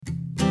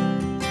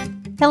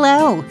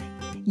Hello!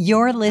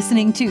 You're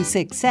listening to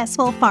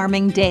Successful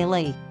Farming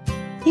Daily.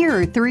 Here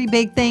are 3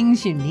 big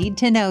things you need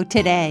to know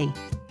today.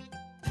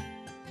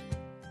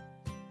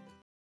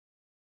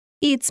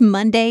 It's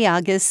Monday,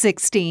 August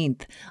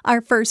 16th. Our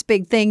first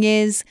big thing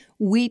is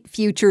wheat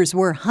futures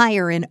were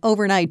higher in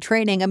overnight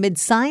trading amid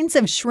signs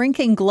of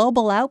shrinking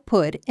global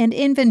output and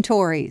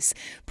inventories.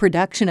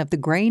 Production of the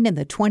grain in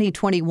the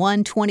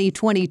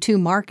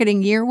 2021-2022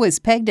 marketing year was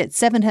pegged at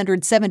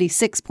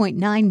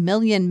 776.9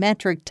 million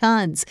metric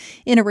tons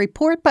in a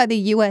report by the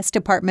U.S.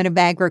 Department of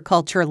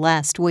Agriculture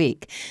last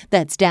week.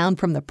 That's down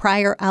from the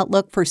prior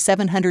outlook for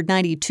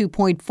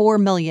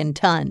 792.4 million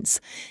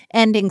tons.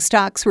 Ending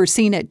stocks were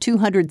seen at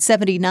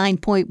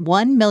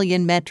 279.1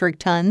 million metric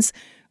tons,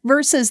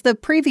 versus the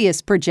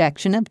previous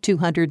projection of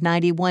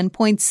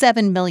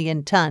 291.7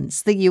 million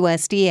tons, the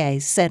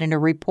USDA said in a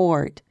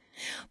report.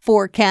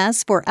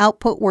 Forecasts for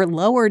output were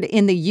lowered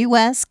in the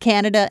U.S.,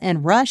 Canada,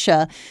 and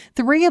Russia,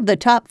 3 of the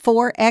top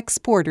 4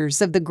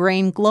 exporters of the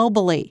grain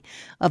globally.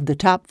 Of the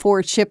top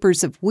 4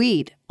 shippers of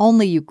wheat,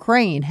 only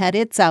Ukraine had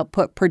its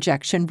output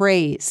projection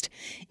raised.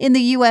 In the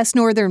U.S.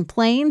 Northern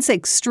Plains,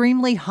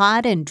 extremely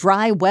hot and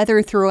dry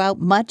weather throughout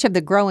much of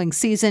the growing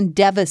season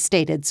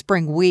devastated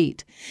spring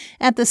wheat.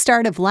 At the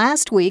start of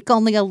last week,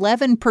 only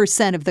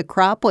 11% of the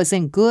crop was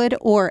in good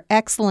or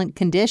excellent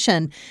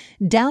condition,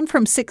 down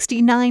from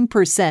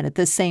 69% at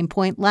the same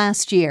point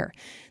last year.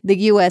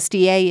 The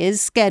USDA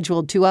is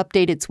scheduled to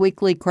update its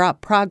weekly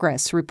crop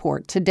progress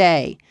report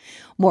today.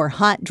 More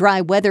hot,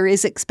 dry weather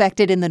is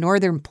expected in the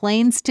Northern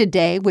Plains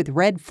today, with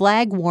red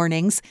flag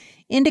warnings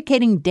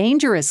indicating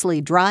dangerously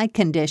dry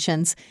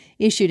conditions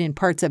issued in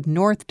parts of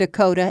North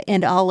Dakota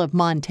and all of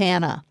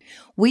Montana.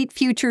 Wheat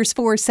futures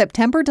for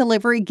September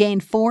delivery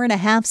gained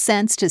 4.5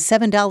 cents to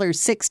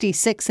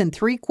 $7.66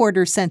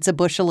 3/4 a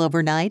bushel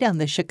overnight on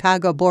the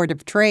Chicago Board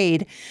of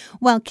Trade,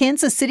 while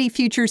Kansas City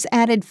futures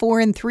added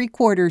 4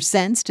 3/4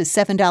 cents to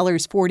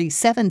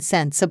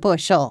 $7.47 a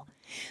bushel.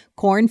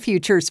 Corn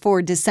futures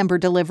for December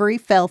delivery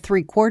fell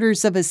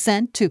 3/4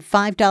 cent to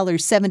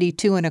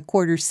 $5.72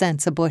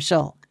 1/4 a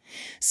bushel.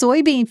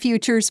 Soybean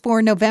futures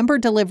for November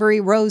delivery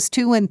rose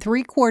 2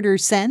 3/4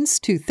 cents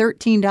to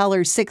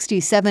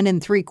 $13.67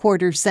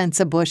 3/4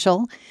 a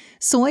bushel.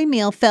 Soy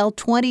meal fell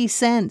 20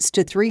 cents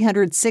to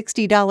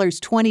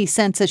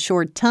 $360.20 a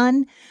short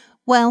ton,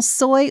 while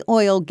soy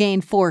oil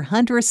gained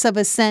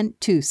 0.04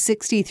 cent to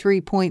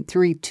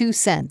 63.32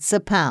 cents a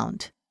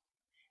pound.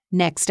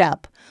 Next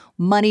up,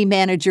 money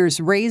managers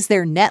raised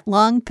their net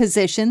long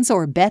positions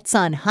or bets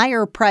on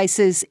higher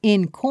prices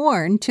in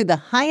corn to the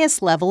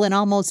highest level in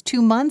almost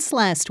 2 months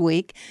last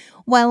week,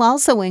 while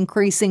also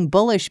increasing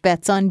bullish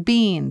bets on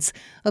beans,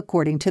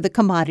 according to the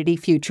Commodity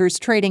Futures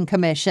Trading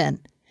Commission.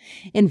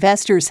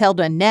 Investors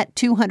held a net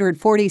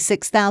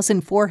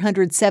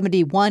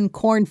 246,471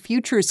 corn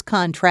futures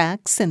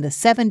contracts in the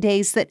 7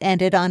 days that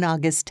ended on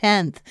August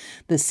 10th,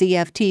 the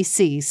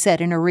CFTC said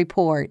in a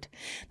report.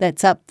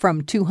 That's up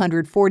from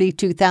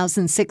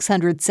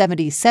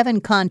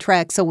 242,677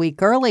 contracts a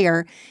week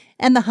earlier,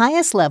 and the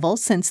highest level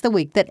since the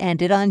week that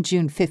ended on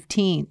June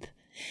 15th.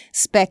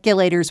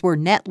 Speculators were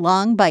net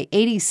long by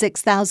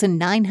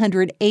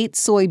 86,908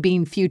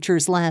 soybean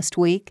futures last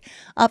week,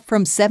 up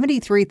from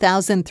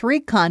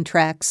 73,003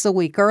 contracts a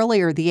week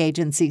earlier, the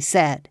agency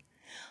said.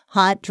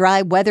 Hot,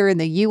 dry weather in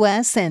the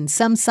U.S. and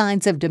some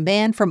signs of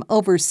demand from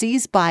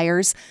overseas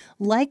buyers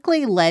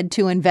likely led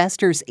to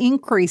investors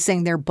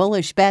increasing their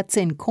bullish bets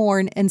in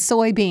corn and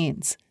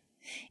soybeans.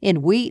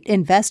 In wheat,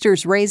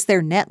 investors raised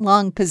their net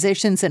long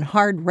positions in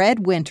hard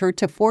red winter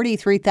to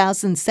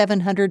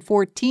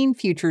 43,714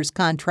 futures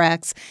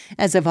contracts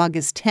as of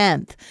August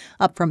 10th,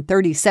 up from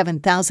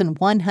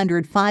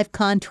 37,105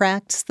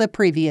 contracts the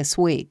previous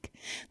week.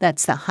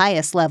 That's the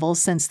highest level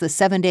since the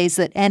 7 days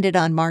that ended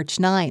on March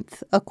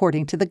 9th,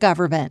 according to the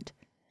government.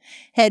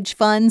 Hedge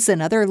funds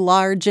and other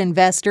large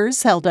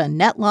investors held a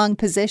net long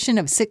position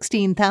of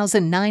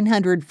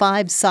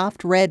 16,905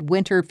 soft red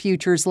winter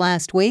futures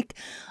last week,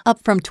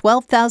 up from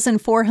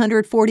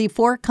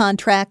 12,444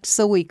 contracts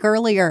a week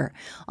earlier.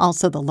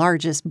 Also the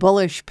largest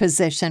bullish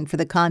position for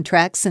the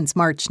contract since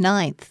March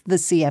 9th, the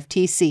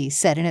CFTC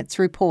said in its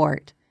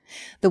report.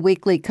 The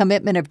weekly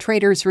Commitment of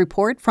Traders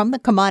report from the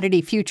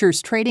Commodity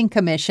Futures Trading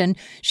Commission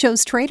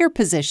shows trader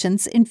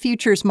positions in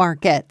futures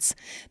markets.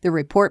 The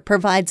report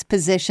provides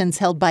positions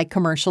held by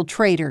commercial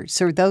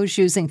traders or those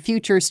using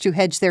futures to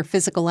hedge their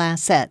physical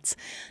assets.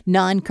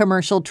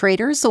 Non-commercial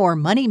traders or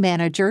money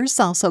managers,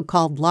 also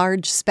called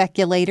large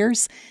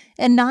speculators,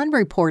 and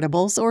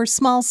non-reportables or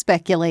small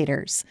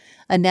speculators.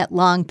 A net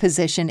long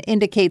position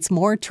indicates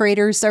more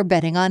traders are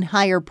betting on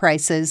higher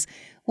prices,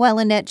 while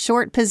a net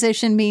short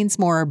position means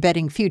more are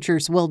betting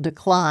futures will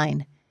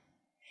decline.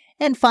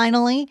 And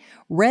finally,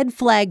 red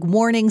flag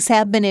warnings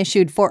have been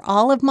issued for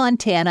all of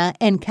Montana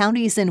and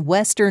counties in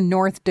western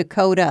North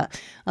Dakota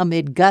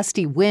amid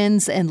gusty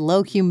winds and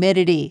low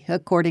humidity,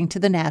 according to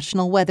the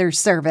National Weather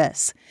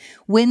Service.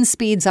 Wind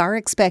speeds are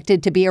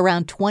expected to be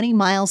around 20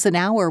 miles an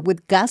hour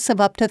with gusts of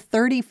up to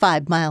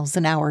 35 miles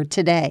an hour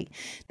today,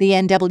 the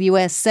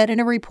NWS said in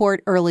a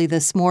report early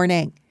this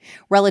morning.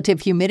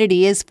 Relative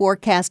humidity is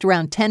forecast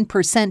around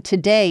 10%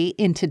 today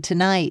into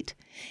tonight.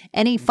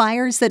 Any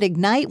fires that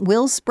ignite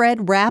will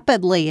spread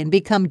rapidly and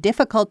become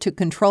difficult to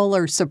control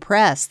or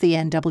suppress, the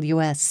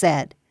NWS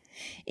said.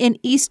 In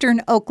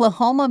eastern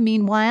Oklahoma,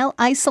 meanwhile,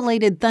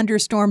 isolated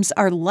thunderstorms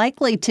are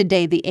likely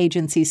today, the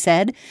agency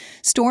said.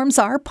 Storms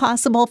are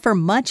possible for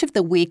much of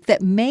the week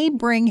that may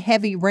bring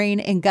heavy rain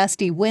and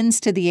gusty winds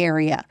to the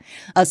area.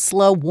 A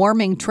slow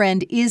warming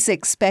trend is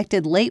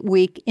expected late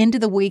week into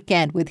the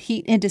weekend, with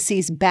heat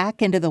indices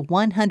back into the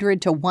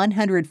 100 to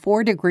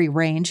 104 degree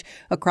range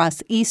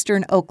across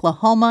eastern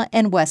Oklahoma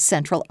and west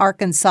central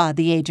Arkansas,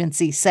 the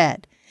agency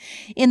said.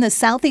 In the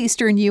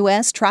southeastern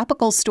U.S.,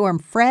 Tropical Storm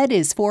Fred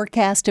is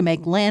forecast to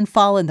make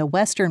landfall in the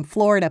western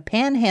Florida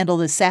panhandle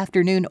this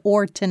afternoon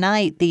or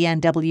tonight, the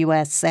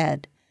NWS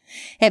said.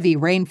 Heavy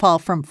rainfall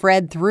from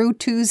Fred through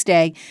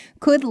Tuesday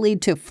could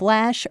lead to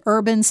flash,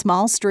 urban,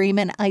 small stream,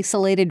 and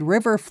isolated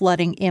river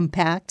flooding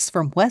impacts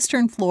from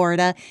western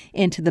Florida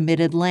into the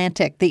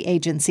mid-Atlantic, the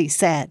agency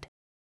said.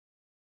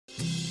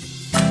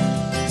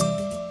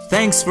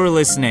 Thanks for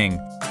listening.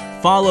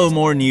 Follow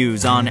more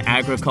news on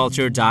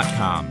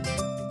agriculture.com.